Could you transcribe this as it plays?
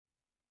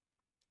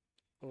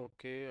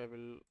Okay, I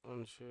will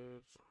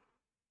unshare.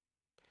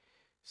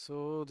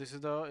 So this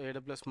is the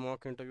AWS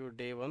mock interview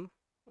day one,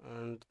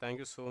 and thank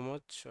you so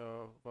much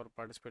for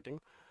participating.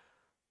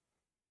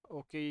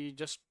 Okay,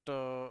 just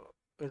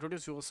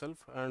introduce yourself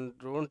and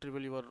don't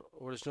reveal your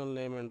original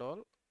name and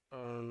all.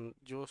 And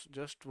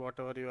just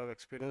whatever you have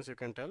experienced, you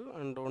can tell,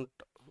 and don't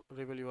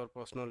reveal your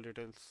personal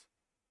details.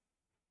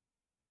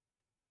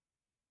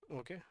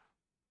 Okay.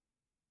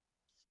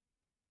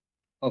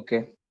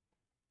 Okay.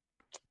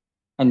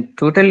 And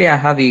totally, I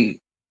have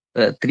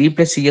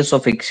 3+ years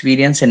of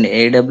experience in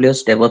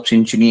AWS DevOps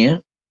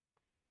engineer,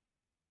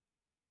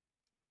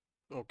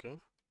 Okay.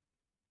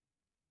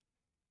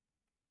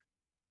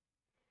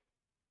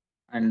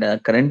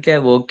 and currently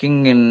I'm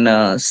working in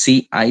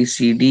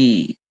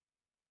CI/CD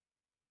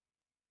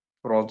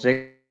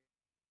project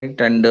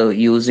and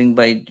using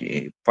by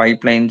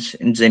pipelines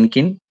in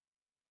Jenkins.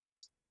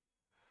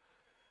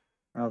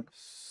 Okay.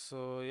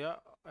 So yeah,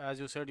 as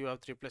you said, you have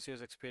 3+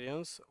 years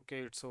experience. Okay,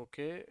 it's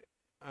okay.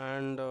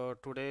 And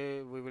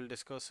today we will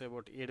discuss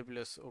about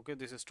AWS. Okay,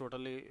 this is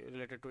totally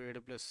related to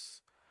AWS.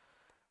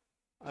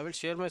 I will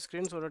share my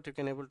screen so that you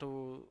can able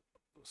to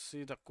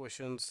see the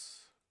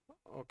questions.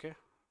 Okay.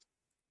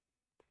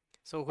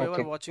 So whoever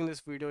Okay. watching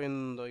this video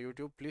in the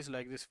YouTube, please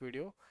like this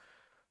video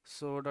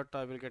so that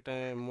I will get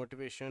a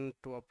motivation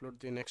to upload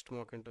the next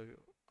mock interview.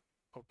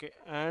 Okay.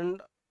 And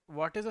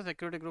what is a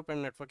security group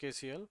and network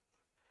ACL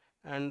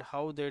and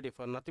how they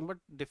differ? Nothing but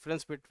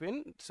difference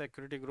between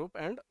security group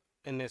and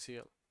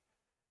NACL.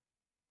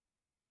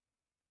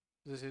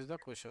 This is the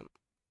question.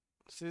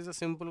 This is a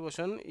simple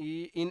question.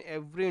 In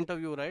every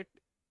interview, right?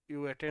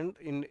 You attend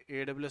in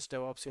AWS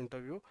DevOps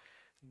interview.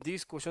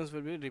 These questions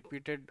will be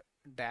repeated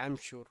damn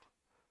sure.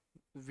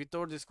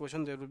 Without this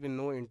question, there will be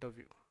no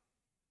interview.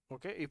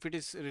 Okay, if it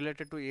is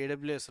related to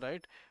AWS,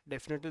 right?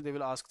 Definitely they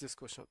will ask this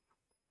question.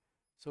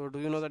 So, do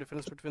you know the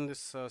difference between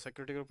this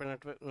security group and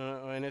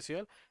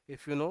NACL?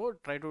 If you know,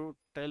 try to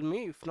tell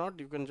me. If not,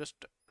 you can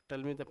just tell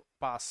me the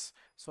pass.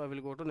 So, I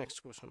will go to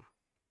next question.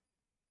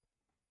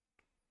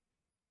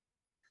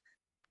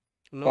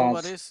 No Pass.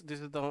 worries. This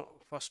is the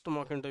first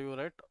mock interview,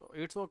 right?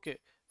 It's okay,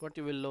 but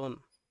you will learn.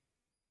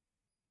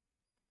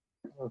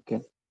 Okay.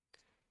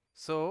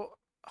 So,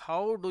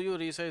 how do you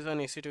resize an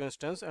EC2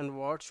 instance and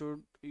what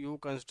should you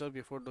consider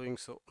before doing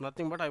so?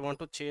 Nothing but I want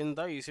to change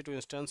the EC2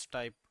 instance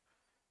type.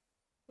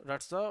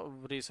 That's the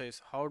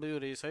resize. How do you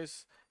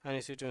resize an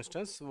EC2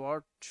 instance?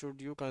 What should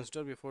you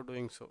consider before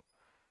doing so?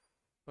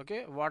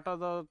 Okay, what are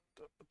the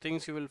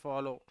things you will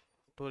follow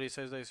to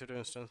resize the EC2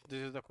 instance?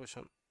 This is the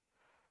question.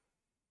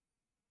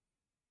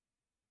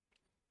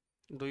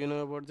 Do you know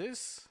about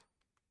this?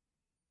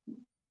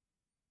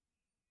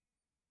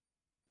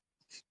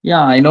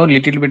 Yeah, I know a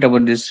little bit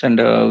about this, and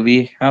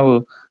we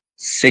have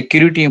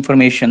security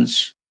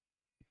informations.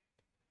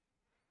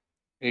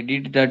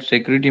 Edit that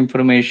security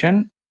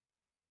information.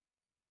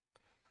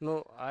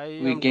 No, I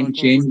We am can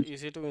talking about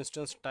change. EC2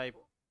 instance type.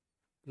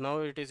 Now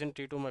it is in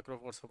T2 micro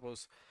for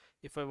suppose.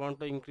 If I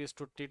want to increase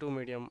to T2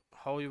 medium,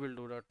 how you will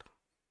do that?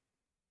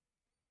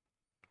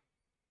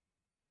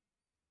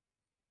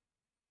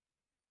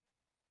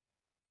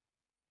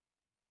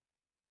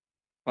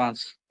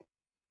 Pass.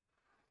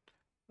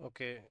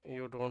 Okay,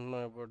 you don't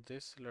know about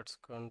this. Let's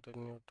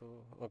continue to.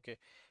 Okay,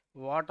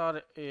 what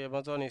are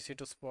Amazon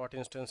EC2 Spot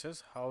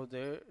instances? How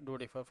they do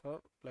differ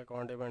for like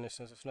on-demand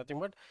instances? Nothing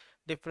but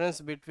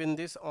difference between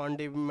this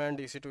on-demand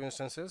EC2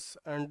 instances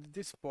and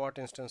the Spot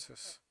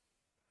instances.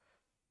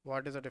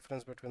 What is the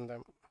difference between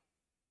them?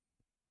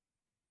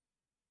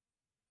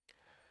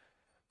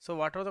 So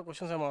what are the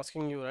questions I'm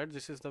asking you, right?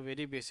 This is the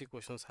very basic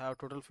questions. I have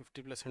total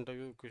 50+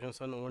 interview questions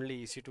on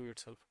only EC2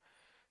 itself.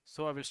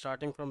 So I will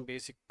starting from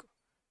basic.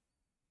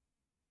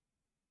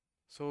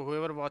 So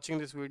whoever watching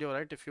this video,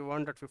 right? If you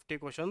want that 50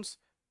 questions,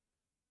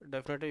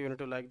 definitely you need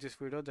to like this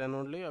video, then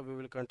only we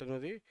will continue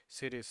the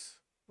series.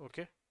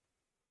 Okay.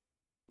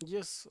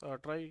 Yes,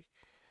 try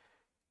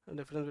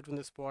difference between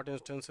the spot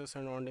instances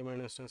and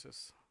on-demand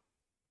instances.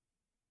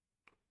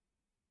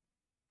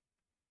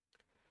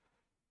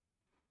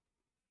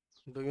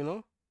 Do you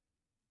know,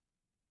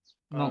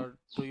 No. or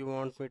do you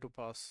want me to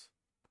pass?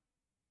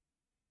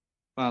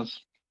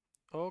 Pass.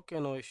 Okay,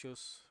 no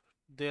issues.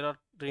 There are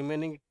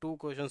remaining two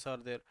questions are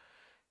there.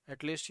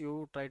 At least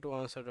you try to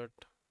answer that.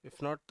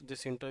 If not,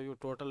 this interview,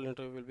 total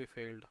interview will be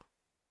failed.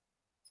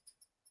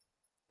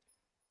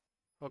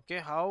 Okay,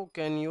 how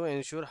can you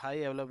ensure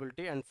high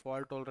availability and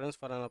fault tolerance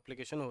for an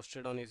application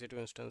hosted on EC2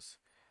 instance?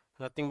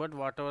 Nothing but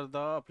whatever the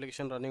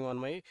application running on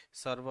my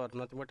server,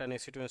 nothing but an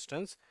EC2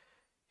 instance,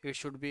 it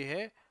should be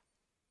a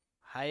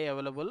high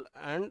available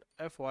and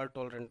a fault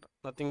tolerant.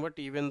 Nothing but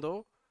even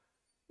though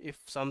if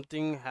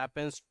something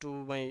happens to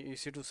my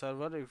EC2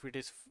 server, if it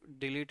is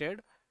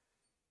deleted,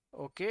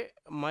 okay,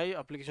 my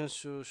application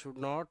should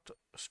not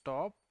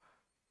stop,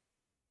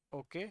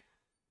 okay,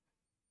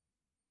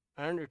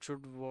 and it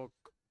should work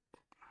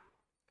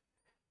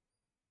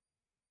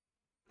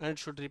and it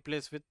should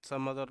replace with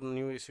some other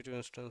new EC2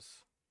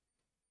 instance.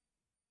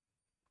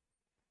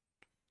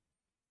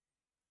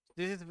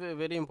 This is a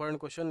very important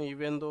question.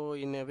 Even though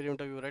in every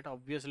interview, right,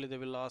 obviously they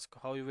will ask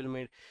how you will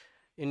make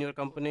in your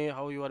company,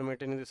 how you are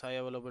maintaining this high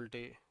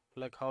availability,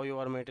 like how you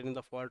are maintaining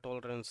the fault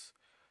tolerance,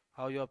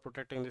 how you are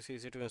protecting this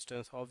EC2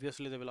 instance.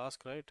 Obviously they will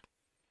ask, right?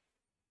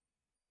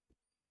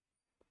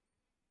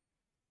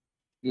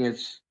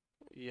 Yes.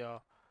 Yeah.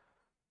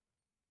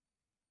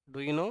 Do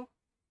you know?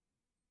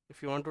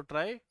 If you want to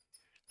try,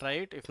 try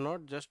it. If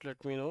not, just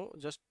let me know.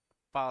 Just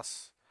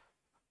pass.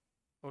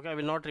 Okay, I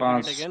will not repeat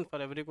it Pass. again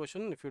for every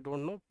question. If you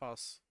don't know,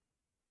 pass.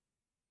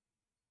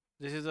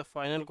 This is the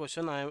final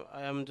question. I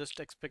am just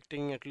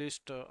expecting at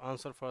least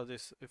answer for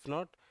this. If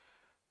not,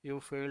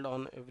 you failed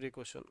on every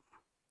question.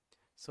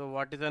 So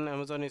what is an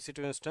Amazon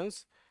EC2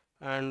 instance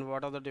and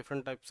what are the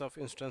different types of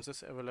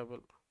instances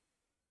available?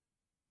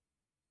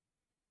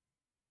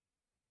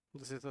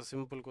 This is a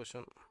simple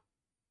question.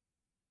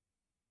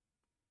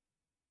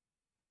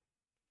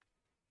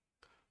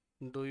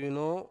 Do you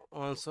know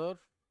answer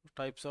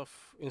types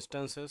of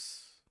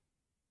instances?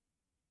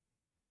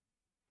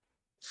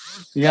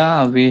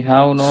 Yeah, we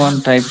have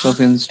known types of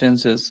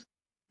instances.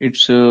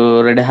 It's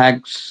Red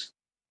Hats.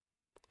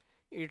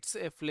 It's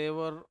a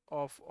flavor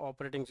of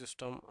operating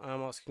system. I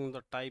am asking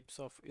the types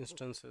of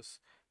instances.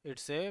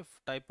 It's a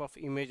type of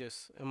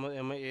images.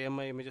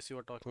 AMI images you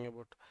are talking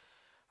about.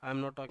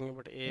 I'm not talking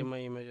about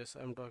AMI images.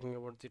 I'm talking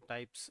about the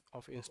types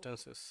of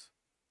instances.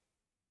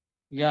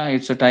 Yeah,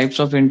 it's a types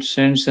of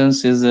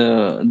instances is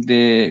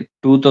the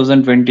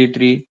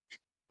 2023,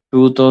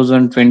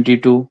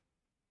 2022.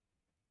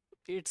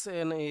 It's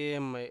an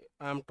AMI.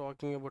 I'm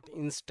talking about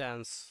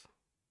instance,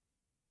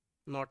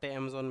 not a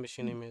Amazon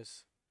machine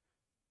image.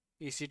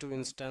 EC2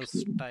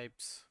 instance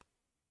types.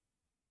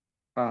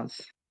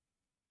 Pass.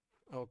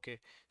 Okay.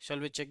 Shall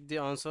we check the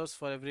answers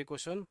for every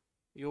question?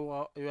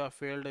 You have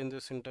failed in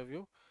this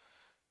interview.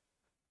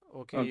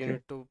 Okay, you Okay.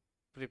 need to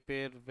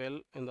prepare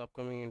well in the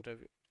upcoming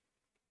interview.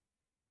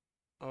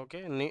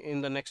 Okay,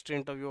 in the next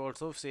interview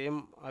also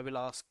same. I will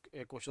ask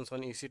questions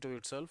on EC2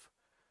 itself.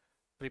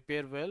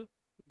 Prepare well.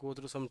 Go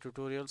through some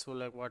tutorials. So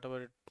like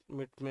whatever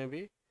it may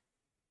be.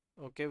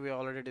 Okay, we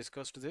already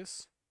discussed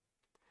this.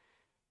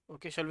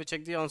 Okay, shall we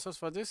check the answers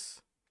for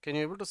this? Can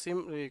you able to see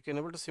you can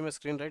able to see my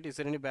screen, right? Is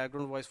there any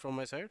background voice from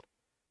my side?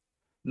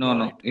 No, No,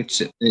 no, right?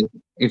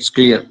 it's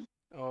clear.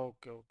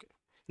 Okay, okay.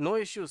 No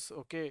issues.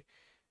 Okay.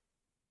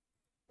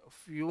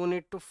 You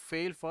need to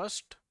fail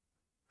first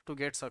to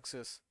get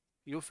success.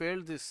 You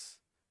failed this.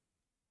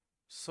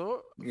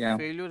 So Yeah.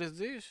 failure is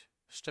the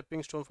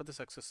stepping stone for the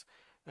success.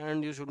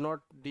 And you should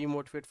not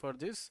demotivate for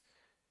this.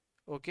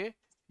 Okay.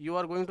 You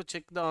are going to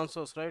check the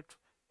answers, right?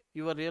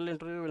 Your real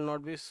interview will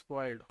not be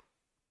spoiled.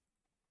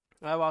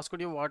 I have asked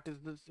you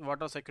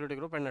what are security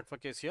group and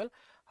network ACL.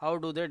 How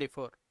do they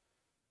differ?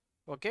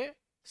 Okay.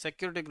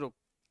 Security group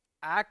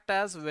act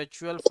as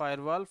virtual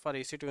firewall for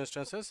EC2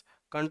 instances,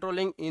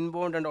 controlling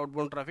inbound and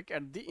outbound traffic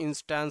at the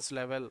instance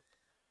level.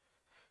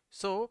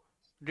 So,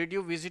 did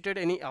you visited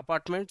any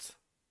apartments?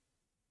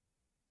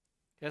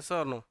 Yes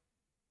or no?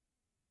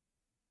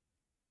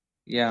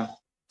 Yeah.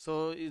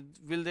 So,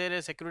 will there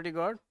a security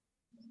guard?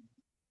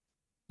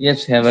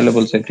 Yes,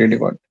 available security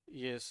guard.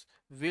 Yes.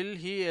 Will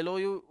he allow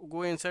you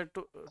go inside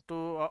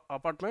to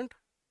apartment?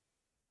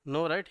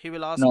 No, right? He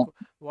will ask No.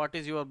 what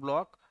is your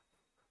block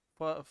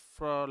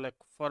for like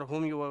for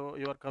whom you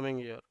are coming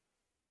here.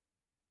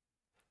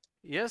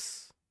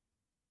 Yes.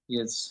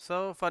 Yes.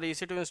 So for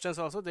EC2 instance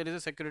also there is a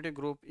security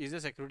group is a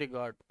security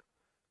guard.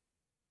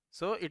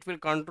 So it will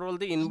control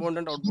the inbound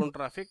and outbound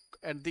traffic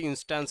at the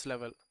instance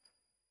level.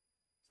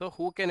 So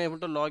who can able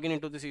to log in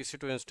into this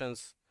EC2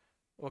 instance?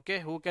 Okay,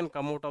 who can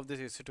come out of this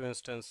EC2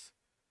 instance?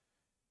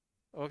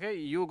 Okay,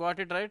 you got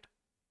it right.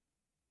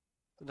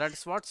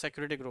 That's what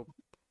security group,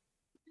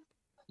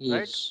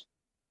 right? Yes.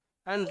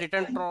 And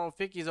return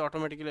traffic is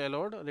automatically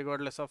allowed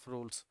regardless of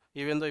rules.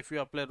 Even though if you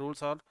apply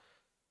rules or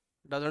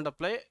doesn't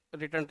apply,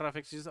 return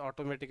traffic is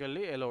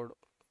automatically allowed.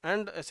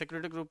 And a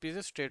security group is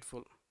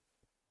stateful.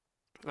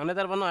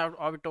 Another one I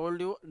have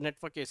told you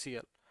network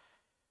ACL.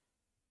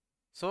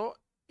 So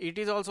it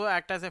is also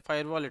act as a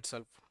firewall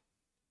itself,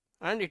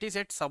 and it is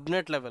at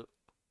subnet level.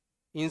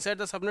 Inside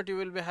the subnet you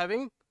will be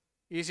having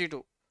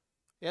EC2.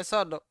 Yes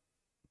or no?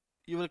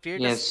 You will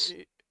create Yes.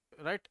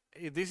 right.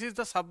 This is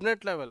the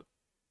subnet level.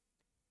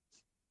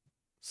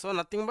 So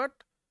nothing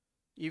but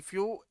if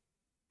you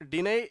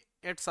deny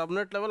at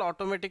subnet level,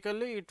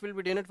 automatically it will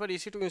be denied for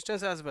EC2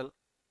 instance as well.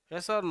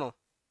 Yes or no?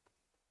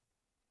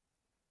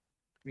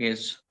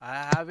 Yes.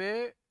 I have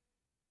a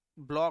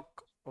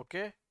block.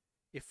 Okay,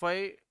 if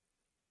I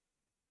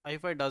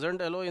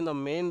doesn't allow in the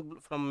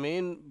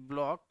main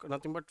block,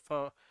 nothing but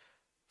for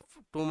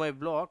to my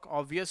block,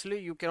 obviously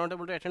you cannot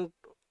able to attend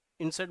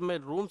inside my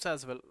rooms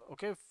as well.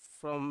 Okay,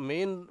 from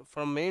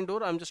main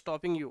door I'm just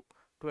stopping you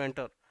to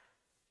enter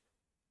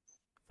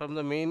from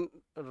the main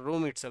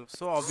room itself.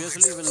 So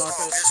obviously you will not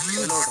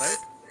allowed, right?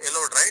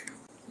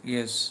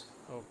 Yes.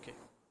 Okay.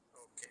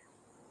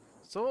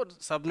 So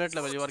subnet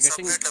level you are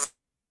getting.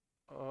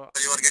 Uh,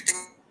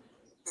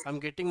 I'm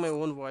getting my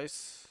own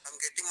voice.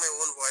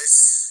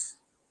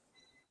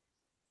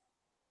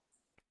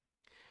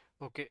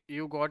 Okay,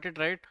 you got it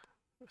right.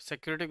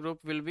 Security group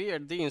will be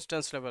at the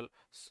instance level.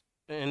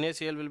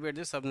 NACL will be at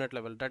the subnet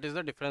level. That is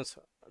the difference.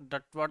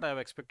 That's what I have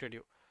expected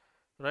you.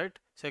 Right?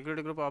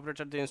 Security group operates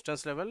at the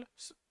instance level,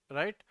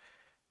 right?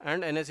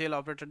 And NACL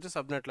operates at the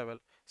subnet level.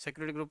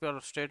 Security group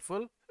are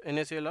stateful,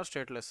 NACL are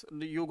stateless.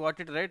 You got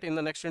it right. In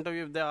the next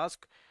interview, if they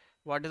ask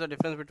what is the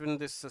difference between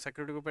this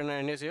security group and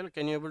NACL,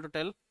 can you able to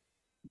tell?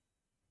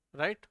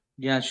 Right?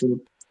 Yeah, sure.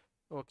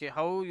 Okay,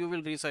 how you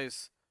will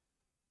resize?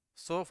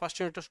 So first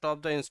you need to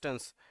stop the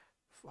instance.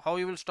 How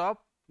you will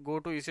stop? Go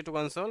to EC2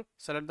 console,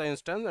 select the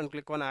instance and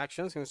click on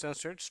actions, instance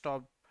state,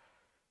 stop.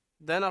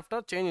 Then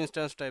after change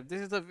instance type.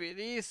 This is a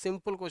very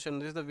simple question.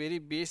 This is a very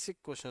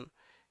basic question.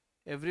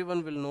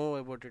 Everyone will know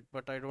about it,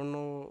 but I don't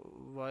know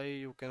why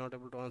you cannot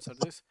able to answer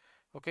this.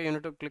 Okay, you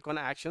need to click on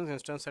actions,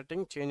 instance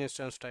setting, change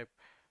instance type.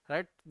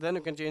 Right? Then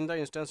you can change the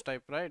instance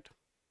type, right?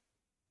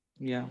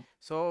 Yeah.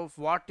 So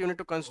what you need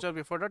to consider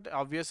before that?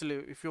 Obviously,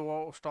 if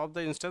you stop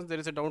the instance, there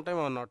is a downtime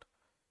or not.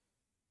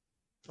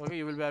 Okay,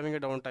 you will be having a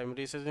downtime.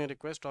 Resizing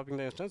request, stopping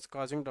the instance,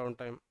 causing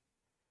downtime.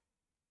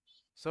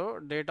 So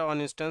data on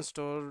instance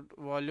stored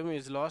volume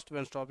is lost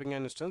when stopping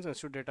an instance and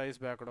so data is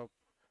backed up.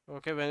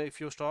 Okay, when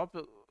if you stop,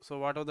 so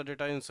whatever the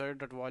data inside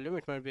that volume,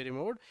 it might be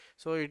removed.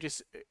 So it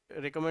is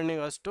recommending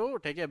us to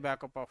take a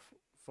backup of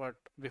for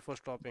before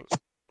stopping.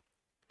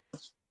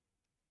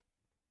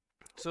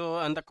 So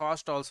and the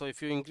cost also,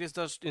 if you increase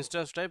the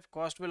instance type,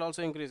 cost will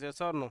also increase.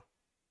 Yes or no?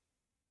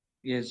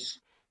 Yes.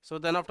 So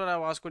then after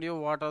I've asked you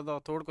what are the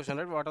third question,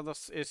 right? What are the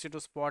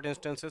AC2 spot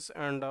instances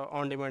and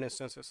on-demand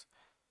instances?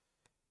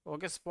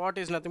 Okay, spot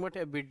is nothing but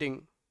a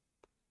bidding.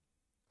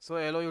 So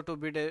allow you to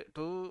bid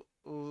to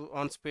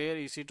on spare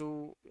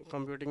EC2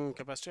 computing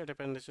capacity at a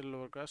potential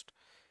lower cost.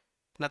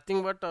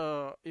 Nothing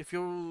but if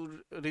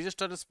you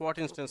register a spot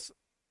instance,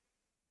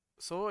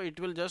 so it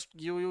will just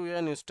give you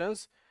an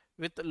instance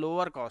with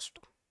lower cost.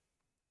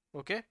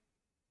 Okay.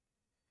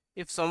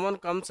 If someone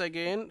comes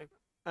again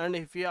and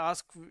if we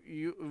ask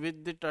you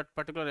with the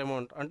particular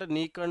amount under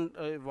NIC and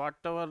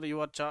whatever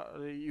you are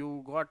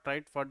you got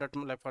right for that,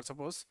 like for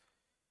suppose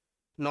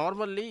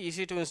normally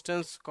EC2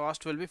 instance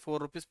cost will be 4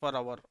 rupees per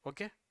hour.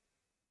 Okay.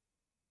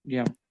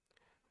 Yeah.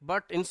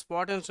 But in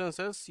spot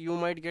instances, you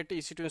might get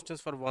EC2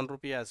 instance for 1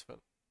 rupee as well.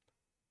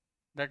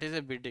 That is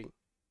a bidding.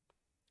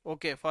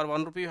 Okay, for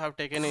 1 rupee you have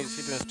taken a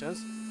EC2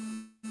 instance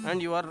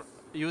and you are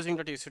using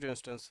that EC2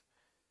 instance.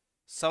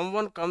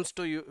 Someone comes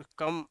to you,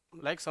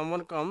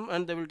 someone come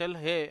and they will tell,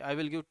 hey, I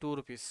will give 2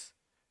 rupees.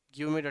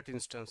 Give me that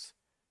instance.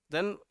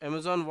 Then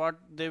Amazon, what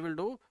they will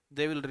do?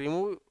 They will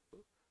remove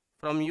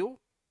from you.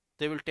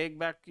 They will take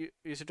back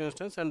EC2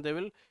 instance and they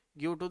will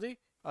give to the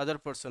other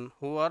person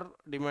who are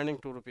demanding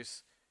 2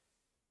 rupees.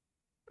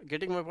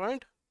 Getting my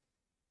point?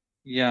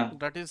 Yeah.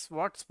 That is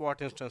what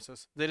spot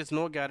instances. There is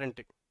no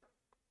guarantee.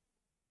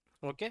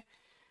 Okay.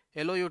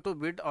 Allow you to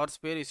bid or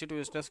spare EC2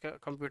 instance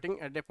computing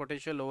at a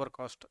potential lower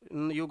cost.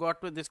 You got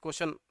to this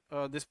question,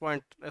 this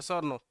point, yes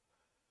or no?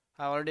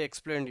 I already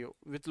explained you.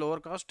 With lower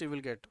cost, you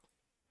will get.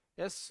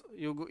 Yes,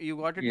 you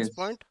got it. This Yes.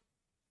 point.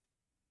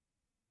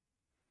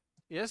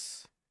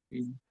 Yes.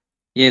 Mm.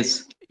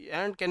 Yes.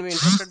 And can be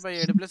interrupted by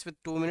AWS with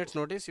 2 minutes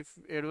notice if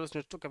AWS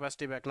needs to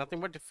capacity back.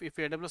 Nothing but if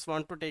AWS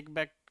want to take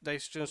back the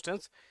EC2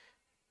 instance,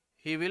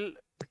 he will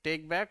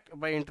take back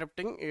by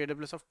interrupting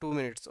AWS of 2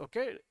 minutes.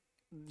 Okay,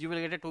 you will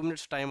get a 2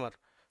 minutes timer.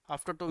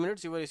 After 2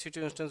 minutes, your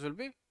EC2 instance will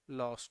be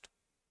lost.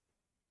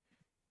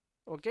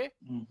 Okay,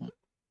 Mhm.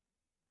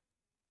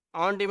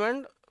 on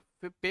demand,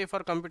 we pay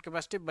for compute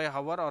capacity by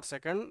hour or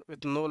second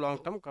with no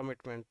long-term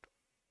commitment.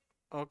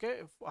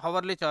 Okay,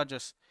 hourly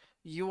charges.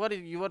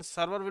 Your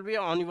server will be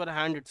on your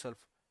hand itself.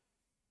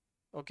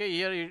 Okay,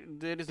 here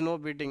there is no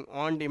bidding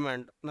on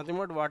demand. Nothing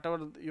but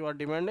whatever you are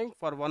demanding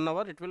for 1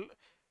 hour, it will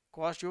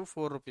cost you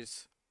 4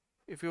 rupees.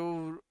 If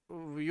you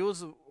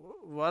use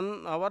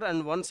 1 hour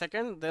and 1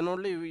 second, then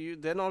only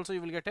then also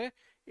you will get a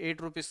 8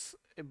 rupees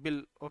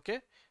bill. Okay,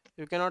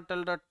 you cannot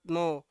tell that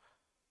no,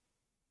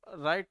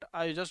 right?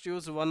 I just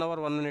use 1 hour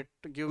 1 minute.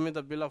 Give me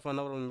the bill of 1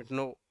 hour 1 minute.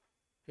 No,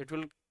 it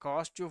will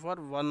cost you for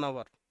 1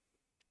 hour.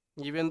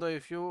 Even though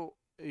if you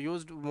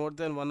used more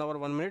than 1 hour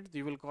 1 minute,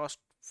 you will cost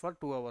for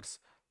 2 hours.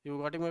 You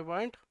got my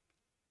point?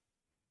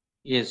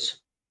 Yes.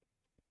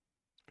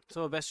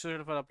 So best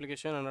suited for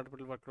application and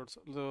multiple workloads.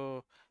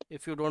 So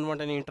if you don't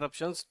want any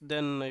interruptions,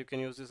 then you can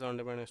use this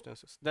on-demand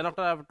instances. Then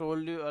after I've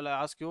told you, I'll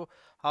ask you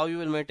how you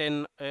will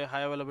maintain a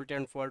high availability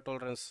and fault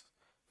tolerance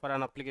for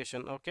an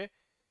application. Okay,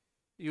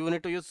 you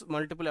need to use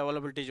multiple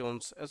availability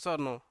zones. Yes or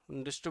no?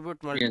 Yes.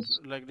 Distribute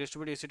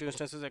EC2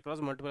 instances across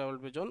multiple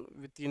availability zone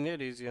within a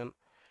region.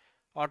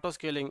 Auto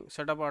scaling,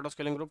 set up auto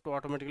scaling group to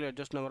automatically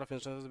adjust number of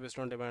instances based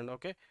on demand.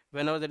 Okay,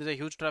 whenever there is a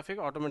huge traffic,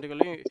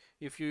 automatically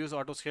if you use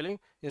auto scaling,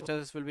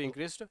 instances will be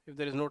increased. If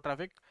there is no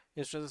traffic,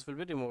 instances will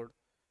be removed.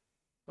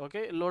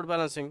 Okay, load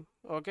balancing.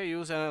 Okay,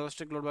 use an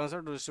elastic load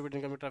balancer to distribute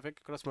incoming traffic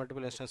across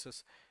multiple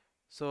instances.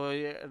 So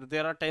yeah,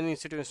 there are 10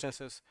 EC2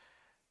 instances.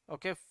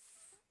 Okay,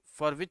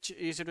 for which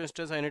EC2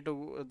 instance I need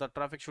to the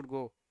traffic should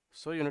go,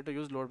 so you need to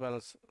use load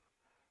balance.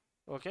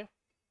 Okay,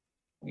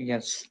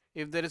 Yes.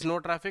 If there is no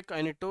traffic,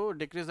 I need to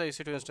decrease the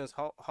EC2 instance.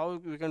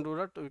 How we can do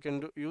that? We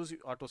can use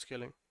auto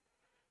scaling.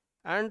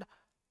 And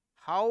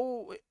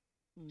how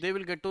they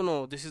will get to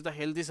know this is the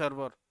healthy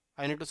server,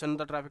 I need to send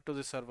the traffic to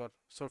this server.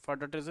 So for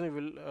that reason you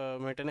will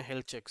maintain a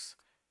health checks.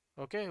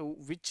 Okay,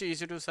 which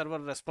EC2 server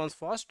responds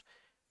fast,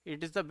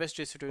 it is the best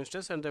EC2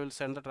 instance, and they will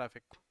send the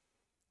traffic.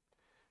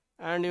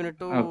 And you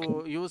need Okay.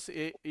 to use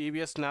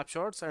EBS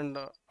snapshots and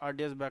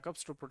RDS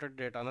backups to protect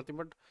data. Nothing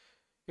but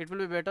it will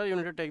be better, you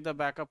need to take the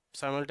backup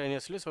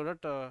simultaneously so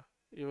that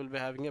you will be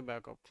having a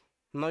backup.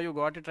 Now you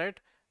got it right.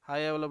 High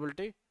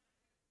availability,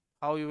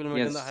 how you will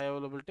maintain the Yes. high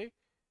availability.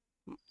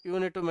 You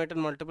need to maintain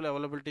multiple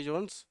availability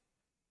zones.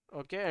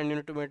 Okay, and you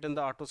need to maintain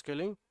the auto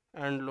scaling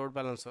and load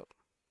balancer.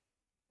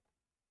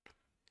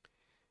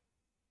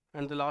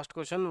 And the last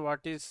question,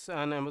 what is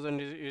an Amazon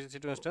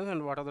EC2 instance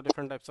and what are the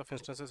different types of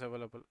instances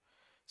available?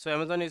 So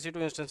Amazon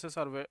EC2 instances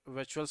are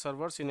virtual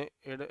servers in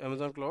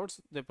Amazon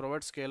clouds. They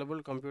provide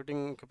scalable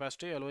computing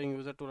capacity, allowing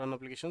user to run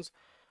applications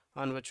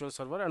on virtual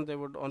server, and they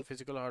would on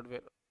physical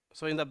hardware.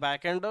 So in the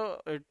backend,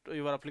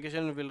 your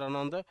application will run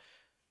on the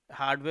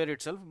hardware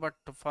itself, but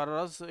for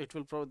us it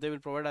will they will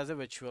provide as a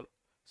virtual.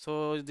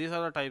 So these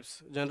are the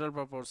types: general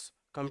purpose,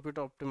 compute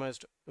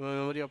optimized,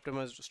 memory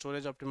optimized,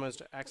 storage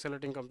optimized,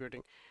 accelerating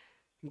computing.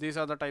 These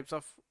are the types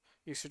of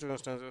EC2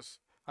 instances.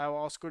 I have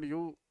asked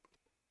you,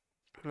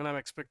 and I'm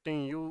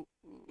expecting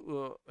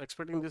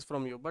this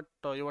from you, but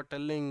you are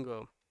telling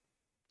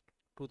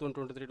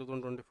 2023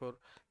 2024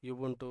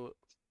 Ubuntu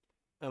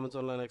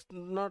Amazon Linux.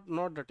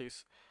 Not that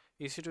is.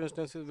 EC2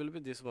 instances will be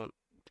this one: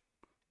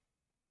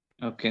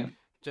 Okay.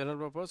 general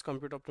purpose,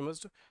 compute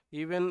optimized.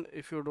 Even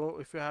if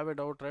you have a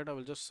doubt, right, I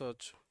will just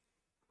search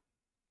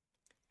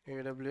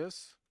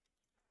AWS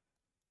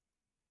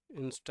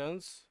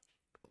instance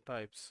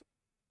types.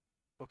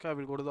 Okay, I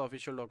will go to the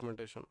official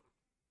documentation.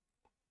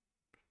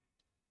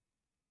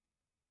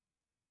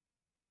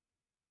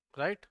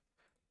 Right?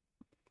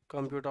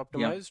 Compute Yeah.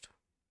 optimized,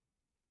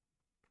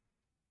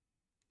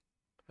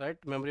 right?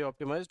 Memory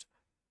optimized,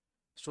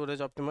 storage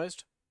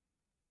optimized.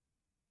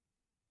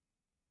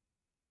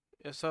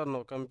 Yes or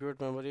no? Compute,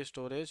 memory,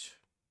 storage.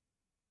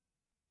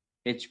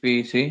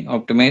 HPC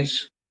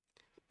optimize.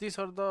 These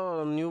are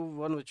the new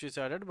one which is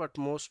added, but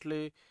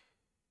mostly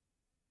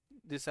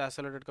this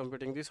accelerated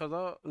computing. These are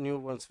the new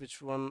ones.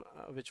 Which one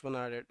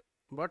added?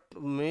 But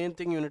main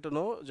thing you need to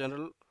know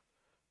general.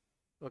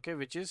 Okay,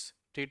 which is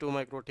T2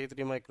 micro,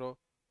 T3 micro,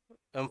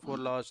 M4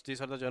 large.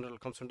 These are the general,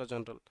 comes into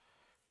general,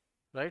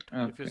 right?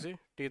 If you Okay. see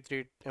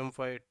T3,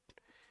 M5,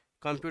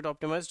 compute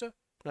optimized,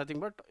 nothing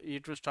but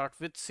it will start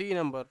with C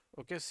number.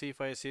 Okay,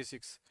 C5,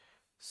 C6,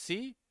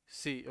 C.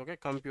 Okay,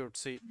 compute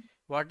C.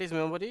 What is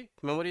memory?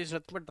 Memory is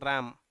nothing but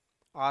RAM,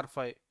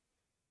 R5.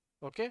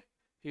 Okay,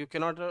 you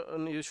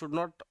should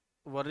not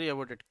worry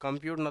about it.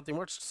 Compute nothing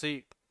but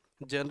C,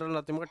 general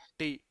nothing but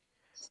T,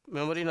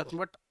 memory nothing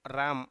but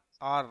RAM,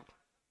 R,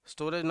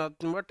 storage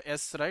nothing but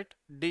S, right?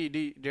 D,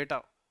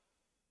 data,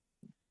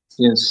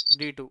 Yes.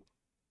 D2.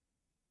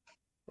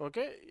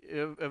 Okay,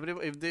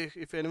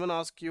 if anyone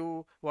asks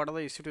you what are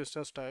the EC2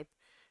 instance type,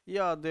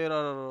 yeah, there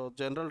are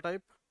general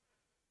type,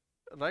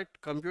 right?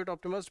 Compute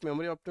optimized,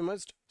 memory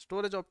optimized,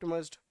 storage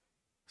optimized.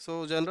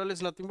 So general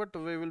is nothing but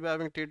we will be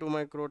having T2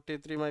 micro,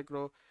 T3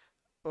 micro,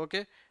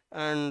 okay,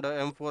 and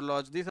M4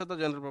 large. These are the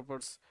general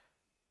purpose.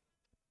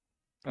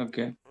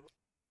 Okay.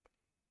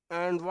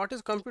 And what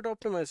is compute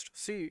optimized?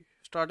 C,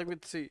 starting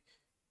with C,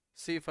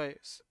 C5.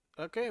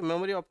 Okay,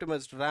 memory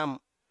optimized, RAM,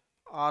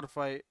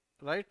 R5,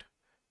 right?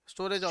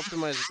 Storage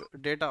optimized,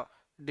 data,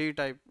 D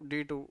type,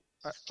 D2.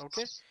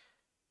 Okay,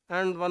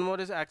 and one more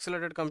is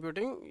accelerated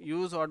computing.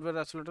 Use hardware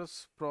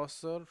accelerators,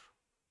 processor,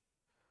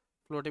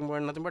 floating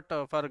point, nothing but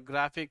for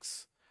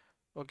graphics.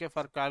 Okay,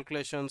 for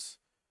calculations.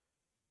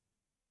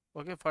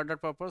 Okay, for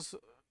that purpose,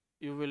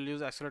 you will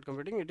use accelerated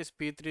computing. It is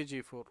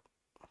P3G4.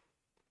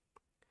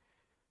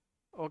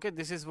 Okay,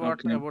 this is what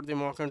Okay. about the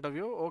mock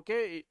interview.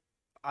 Okay,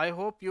 I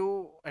hope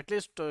you at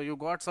least you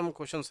got some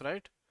questions,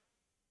 right?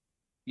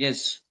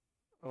 Yes.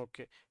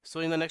 Okay, so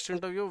in the next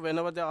interview,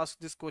 whenever they ask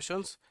these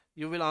questions,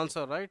 you will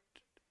answer, right?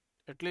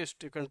 At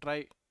least you can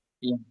try.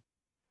 Yeah.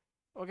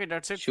 Okay,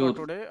 that's it for Sure.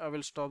 today. I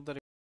will stop the